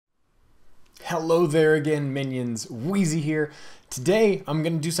Hello there again, minions. Wheezy here. Today, I'm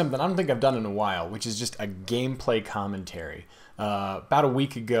going to do something I don't think I've done in a while, which is just a gameplay commentary. About a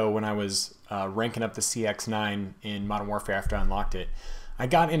week ago, when I was ranking up the CX-9 in Modern Warfare after I unlocked it, I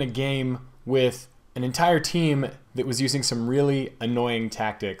got in a game with an entire team that was using some really annoying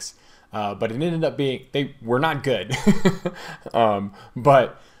tactics, but it ended up being, they were not good,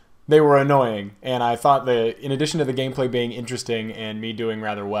 but they were annoying, and I thought that in addition to the gameplay being interesting and me doing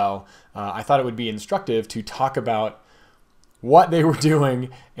rather well, I thought it would be instructive to talk about what they were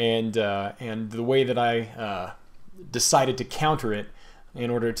doing and the way that I decided to counter it in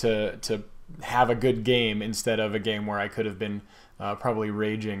order to have a good game instead of a game where I could have been probably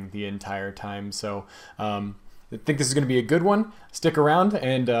raging the entire time. So I think this is going to be a good one. Stick around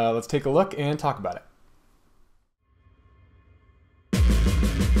and let's take a look and talk about it.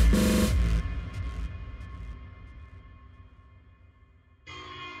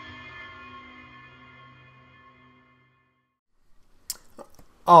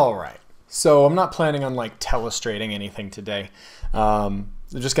 Alright, so I'm not planning on like telestrating anything today. I'm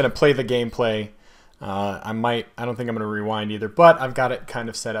just going to play the gameplay. I don't think I'm going to rewind either, but I've got it kind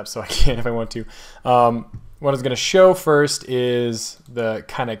of set up so I can if I want to. What I was going to show first is the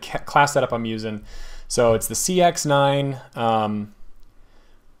kind of class setup I'm using. So it's the CX-9.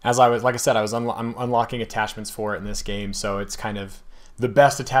 Like I said, I'm unlocking attachments for it in this game, so it's kind of the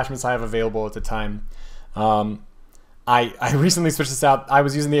best attachments I have available at the time. I recently switched this out. I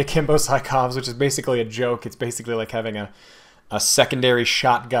was using the Akimbo Psychovs, which is basically a joke. It's basically like having a secondary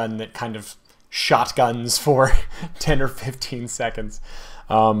shotgun that kind of shotguns for 10 or 15 seconds.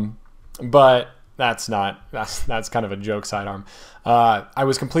 But that's kind of a joke sidearm. I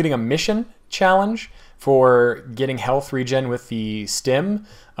was completing a mission challenge for getting health regen with the stim.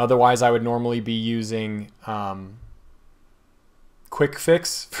 Otherwise, I would normally be using Quick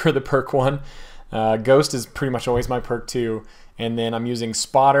Fix for the perk 1. Ghost is pretty much always my perk 2, and then I'm using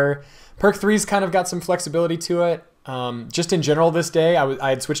Spotter. Perk 3's kind of got some flexibility to it. Just in general this day, I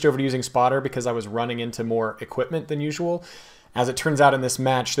had switched over to using Spotter because I was running into more equipment than usual. As it turns out in this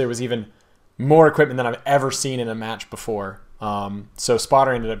match, there was even more equipment than I've ever seen in a match before. So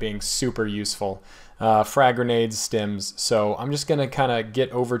Spotter ended up being super useful. Frag grenades, stims. So I'm just going to kind of get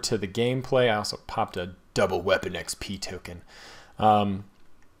over to the gameplay. I also popped a double weapon XP token.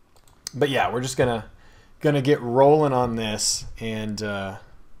 But yeah, we're just gonna get rolling on this and kind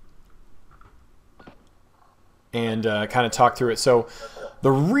of talk through it. So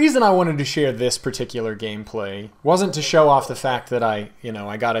the reason I wanted to share this particular gameplay wasn't to show off the fact that I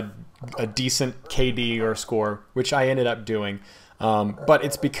got a decent KD or score, which I ended up doing, but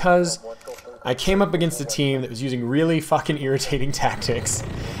it's because I came up against a team that was using really fucking irritating tactics,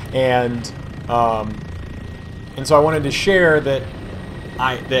 and so I wanted to share that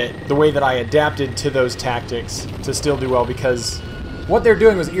the way that I adapted to those tactics to still do well, because what they're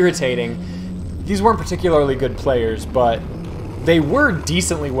doing was irritating. These weren't particularly good players, but they were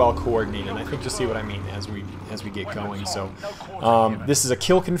decently well coordinated. I think you'll see what I mean as we get going. So this is a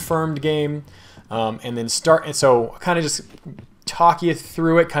kill confirmed game, and then so kind of just talk you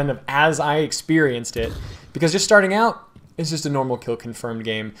through it kind of as I experienced it, because just starting out, it's just a normal kill confirmed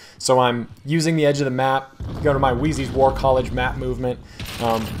game. So I'm using the edge of the map, go to my Wheezy's War College map movement,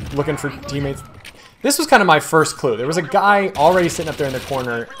 looking for teammates. This was kind of my first clue. There was a guy already sitting up there in the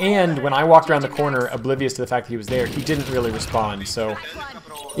corner, and when I walked around the corner, oblivious to the fact that he was there, he didn't really respond. So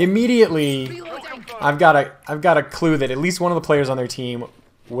immediately, I've got a clue that at least one of the players on their team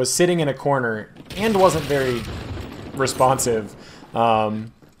was sitting in a corner and wasn't very responsive.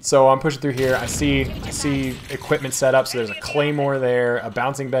 So I'm pushing through here. I see equipment set up. So there's a Claymore there, a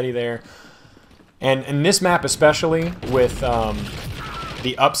Bouncing Betty there. And in this map especially, with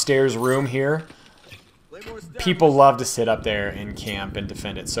the upstairs room here, people love to sit up there and camp and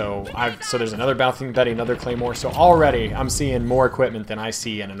defend it. So there's another Bouncing Betty, another Claymore. So already I'm seeing more equipment than I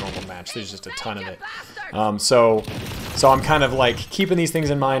see in a normal match. There's just a ton of it. So I'm kind of like keeping these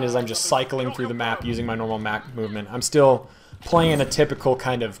things in mind as I'm just cycling through the map using my normal map movement. I'm still playing a typical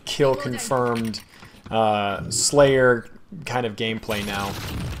kind of kill confirmed Slayer kind of gameplay now.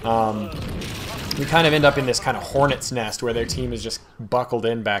 We kind of end up in this kind of hornet's nest where their team is just buckled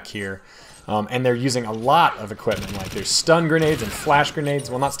in back here, and they're using a lot of equipment. Like there's stun grenades and flash grenades.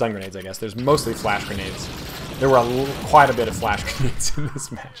 Well, not stun grenades, I guess. There's mostly flash grenades. There were quite a bit of flash grenades in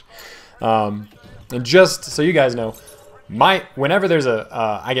this match. And just so you guys know, whenever there's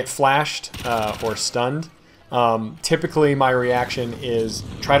I get flashed or stunned, typically my reaction is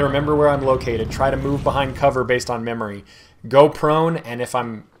try to remember where I'm located, try to move behind cover based on memory, go prone, and if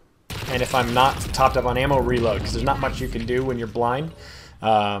I'm not topped up on ammo, reload, because there's not much you can do when you're blind.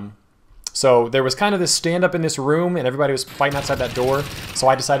 So there was kind of this stand up in this room and everybody was fighting outside that door. So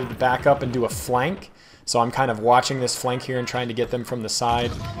I decided to back up and do a flank. So I'm kind of watching this flank here and trying to get them from the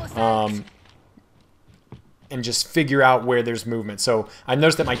side. And just figure out where there's movement. So I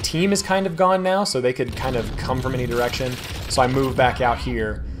noticed that my team is kind of gone now, so they could kind of come from any direction. So I move back out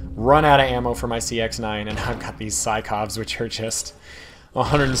here, run out of ammo for my CX-9, and I've got these Psychovs, which are just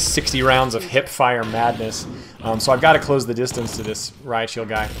 160 rounds of hip fire madness. So I've got to close the distance to this riot shield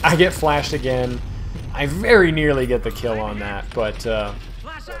guy. I get flashed again. I very nearly get the kill on that, but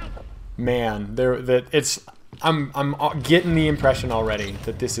man, I'm getting the impression already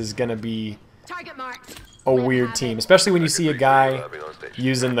that this is gonna be a weird team, especially when you see a guy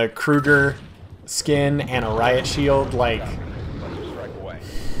using the Kruger skin and a riot shield. Like,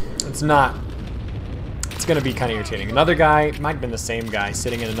 it's gonna be kind of irritating. Another guy, might have been the same guy,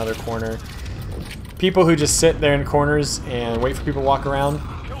 sitting in another corner. People who just sit there in corners and wait for people to walk around.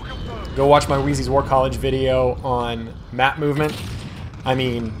 Go watch my Wheezy's War College video on map movement. I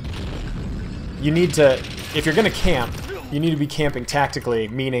mean, you need to, if you're gonna camp, you need to be camping tactically,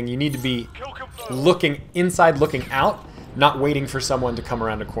 meaning you need to be looking inside, looking out, not waiting for someone to come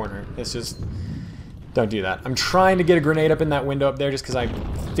around a corner. It's just, don't do that. I'm trying to get a grenade up in that window up there just because I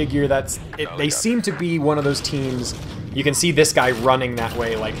figure that's it. They seem to be one of those teams. You can see this guy running that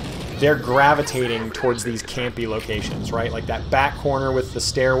way, like they're gravitating towards these campy locations, right? Like that back corner with the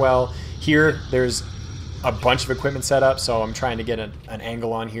stairwell. Here, there's a bunch of equipment set up, so I'm trying to get an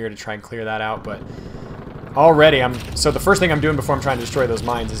angle on here to try and clear that out, but already so the first thing I'm doing before I'm trying to destroy those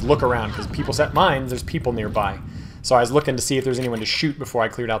mines is look around, because people set mines, there's people nearby. So I was looking to see if there's anyone to shoot before I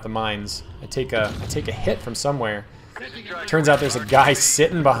cleared out the mines. I take a hit from somewhere. Turns out there's a guy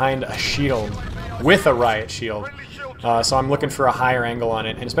sitting behind a shield with a riot shield. So I'm looking for a higher angle on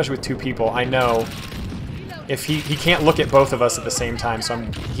it, and especially with two people, I know if he can't look at both of us at the same time, so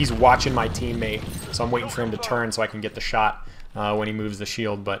he's watching my teammate, so I'm waiting for him to turn so I can get the shot when he moves the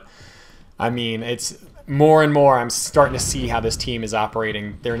shield. But I mean, it's more and more I'm starting to see how this team is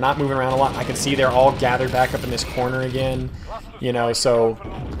operating. They're not moving around a lot. I can see they're all gathered back up in this corner again, you know, so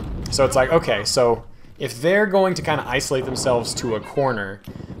it's like, okay, so if they're going to kind of isolate themselves to a corner,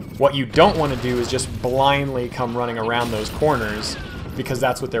 what you don't want to do is just blindly come running around those corners, because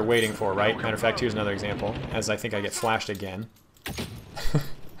that's what they're waiting for, right? Matter of fact, here's another example, as I think I get flashed again.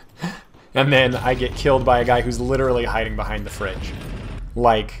 And then I get killed by a guy who's literally hiding behind the fridge.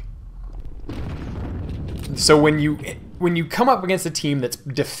 Like, so when you come up against a team that's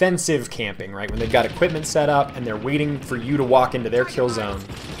defensive camping, right? When they've got equipment set up and they're waiting for you to walk into their kill zone,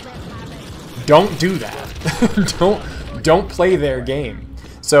 don't do that. don't play their game.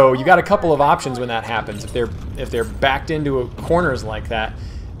 So you got a couple of options when that happens. If they're backed into corners like that,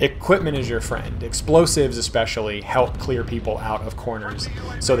 equipment is your friend. Explosives especially help clear people out of corners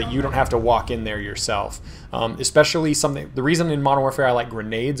so that you don't have to walk in there yourself. Especially the reason in Modern Warfare I like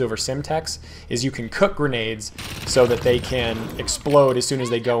grenades over Simtex is you can cook grenades so that they can explode as soon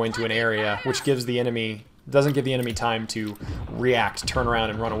as they go into an area, which doesn't give the enemy time to react, turn around,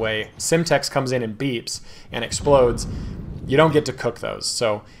 and run away. Simtex comes in and beeps and explodes. You don't get to cook those.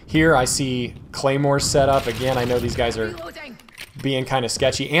 So here I see claymores set up. Again, I know these guys are being kind of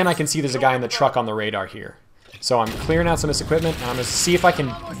sketchy, and I can see there's a guy in the truck on the radar here. So I'm clearing out some of this equipment, and I'm going to see if I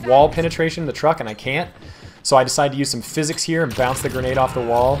can wall penetration the truck, and I can't. So I decide to use some physics here and bounce the grenade off the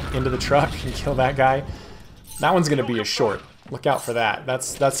wall into the truck and kill that guy. That one's going to be a short. Look out for that.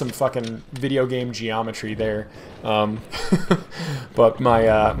 That's some fucking video game geometry there. But my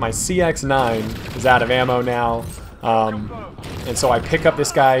CX-9 is out of ammo now. And so I pick up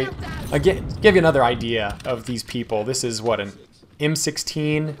this guy. Again, to give you another idea of these people, this is what, an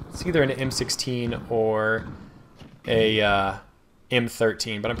M16? It's either an M16 or a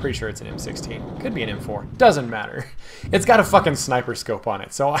M13, but I'm pretty sure it's an M16. Could be an M4. Doesn't matter. It's got a fucking sniper scope on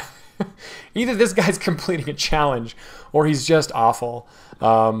it. So either this guy's completing a challenge or he's just awful.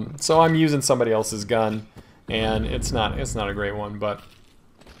 So I'm using somebody else's gun, and it's not a great one, but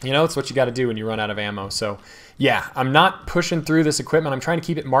you know, it's what you got to do when you run out of ammo. So yeah, I'm not pushing through this equipment. I'm trying to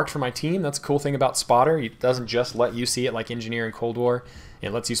keep it marked for my team. That's a cool thing about Spotter. It doesn't just let you see it like Engineer in Cold War.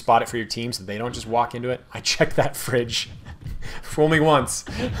 It lets you spot it for your team so they don't just walk into it. I checked that fridge. Fool me once.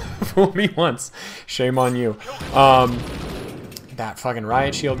 Fool me once. Shame on you. That fucking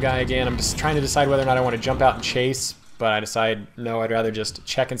riot shield guy again. I'm just trying to decide whether or not I want to jump out and chase, but I decide no, I'd rather just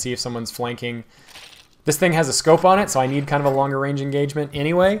check and see if someone's flanking. This thing has a scope on it, so I need kind of a longer range engagement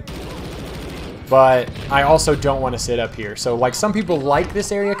anyway. But I also don't want to sit up here. So like, some people like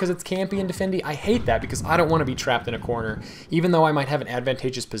this area because it's campy and defendy. I hate that because I don't want to be trapped in a corner. Even though I might have an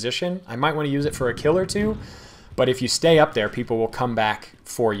advantageous position, I might want to use it for a kill or two. But if you stay up there, people will come back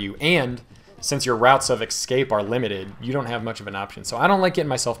for you. And since your routes of escape are limited, you don't have much of an option. So I don't like getting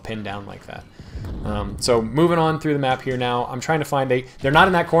myself pinned down like that. So moving on through the map here now, I'm trying to find... They're not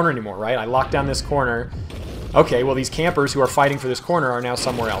in that corner anymore, right? I locked down this corner. Okay, well, these campers who are fighting for this corner are now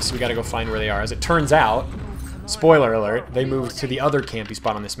somewhere else. So we got to go find where they are. As it turns out, spoiler alert, they moved to the other campy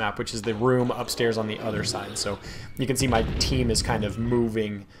spot on this map, which is the room upstairs on the other side. So you can see my team is kind of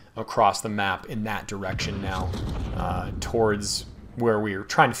moving across the map in that direction now, towards where we're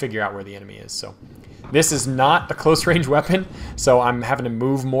trying to figure out where the enemy is. So this is not a close-range weapon, so I'm having to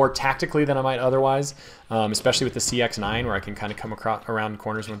move more tactically than I might otherwise, especially with the CX-9, where I can kind of come around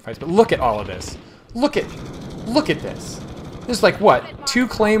corners when fights. But look at all of this. Look at this. There's like, what, 2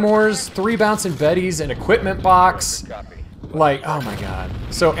 claymores, 3 bouncing betties, an equipment box. Like, oh my god.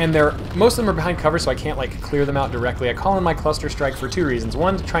 So, and most of them are behind cover, so I can't like clear them out directly. I call in my cluster strike for 2 reasons.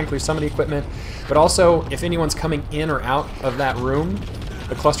 One, to try and clear some of the equipment, but also if anyone's coming in or out of that room,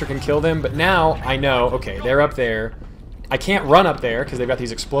 the cluster can kill them. But now I know, okay, they're up there. I can't run up there because they've got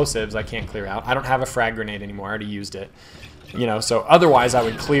these explosives I can't clear out. I don't have a frag grenade anymore. I already used it. You know, so otherwise I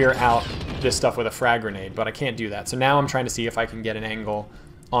would clear out this stuff with a frag grenade, but I can't do that. So now I'm trying to see if I can get an angle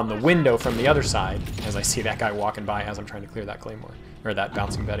on the window from the other side as I see that guy walking by as I'm trying to clear that claymore, or that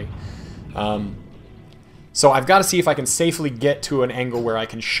bouncing Betty. So I've got to see if I can safely get to an angle where I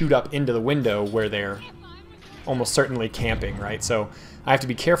can shoot up into the window where they're almost certainly camping, right? So I have to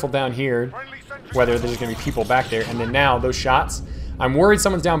be careful down here whether there's going to be people back there. And then now those shots, I'm worried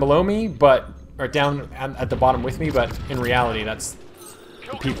someone's down below me, or down at the bottom with me, but in reality that's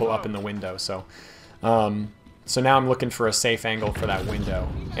the people up in the window. So so now I'm looking for a safe angle for that window.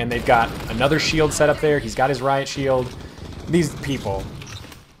 And they've got another shield set up there. He's got his riot shield. These people,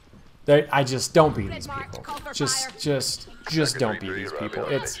 I just don't beat these people. Just don't beat these people.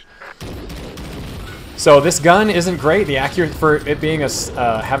 So this gun isn't great. The accurate for it being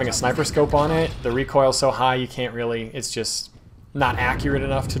having a sniper scope on it, the recoil's so high you can't really. It's just not accurate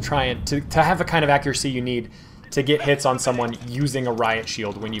enough to try and to have the kind of accuracy you need to get hits on someone using a riot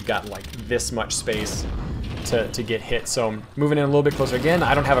shield when you've got like this much space to get hit. So I'm moving in a little bit closer again.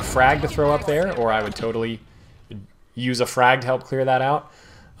 I don't have a frag to throw up there, or I would totally use a frag to help clear that out.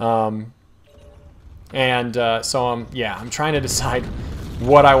 Yeah, I'm trying to decide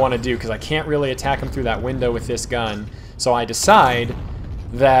what I want to do because I can't really attack him through that window with this gun. So I decide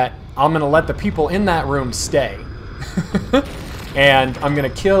that I'm going to let the people in that room stay. And I'm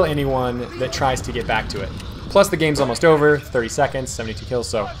going to kill anyone that tries to get back to it. Plus the game's almost over, 30 seconds, 72 kills,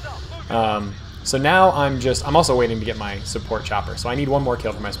 so now I'm also waiting to get my support chopper. So I need one more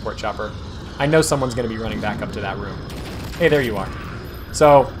kill for my support chopper. I know someone's going to be running back up to that room. Hey, there you are.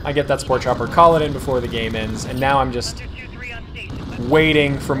 So I get that support chopper, call it in before the game ends, and now I'm just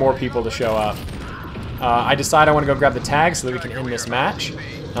waiting for more people to show up. I decide I want to go grab the tag so that we can end this match.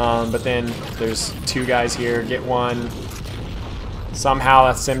 But then there's 2 guys here, get one. Somehow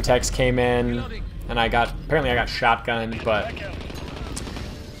that Simtex came in, and apparently I got shotgunned, but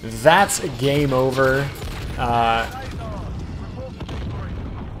that's a game over.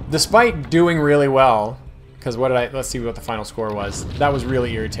 Despite doing really well, because let's see what the final score was. That was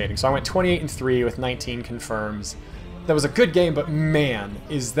really irritating. So I went 28-3 with 19 confirms. That was a good game, but man,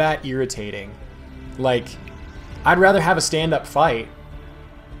 is that irritating. Like, I'd rather have a stand-up fight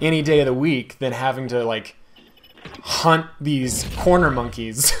any day of the week than having to, like, hunt these corner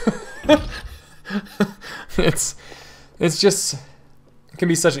monkeys. It's just, it can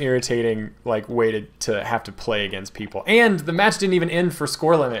be such an irritating like way to have to play against people. And the match didn't even end for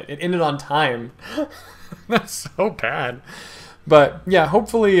score limit. It ended on time. That's so bad. But yeah,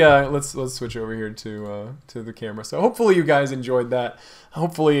 hopefully let's switch over here to the camera. So hopefully you guys enjoyed that.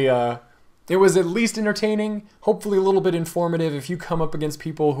 Hopefully it was at least entertaining. Hopefully a little bit informative. If you come up against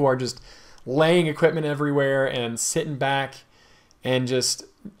people who are just laying equipment everywhere and sitting back and just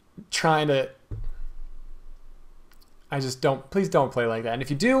trying to, please don't play like that. And if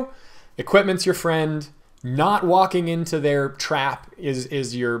you do, equipment's your friend. Not walking into their trap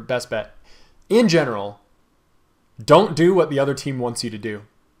is your best bet. In general, don't do what the other team wants you to do,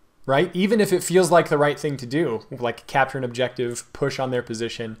 right? Even if it feels like the right thing to do, like capture an objective, push on their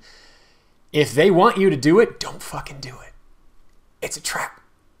position. If they want you to do it, don't fucking do it. It's a trap.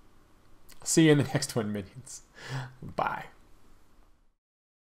 See you in the next one, minions. Bye.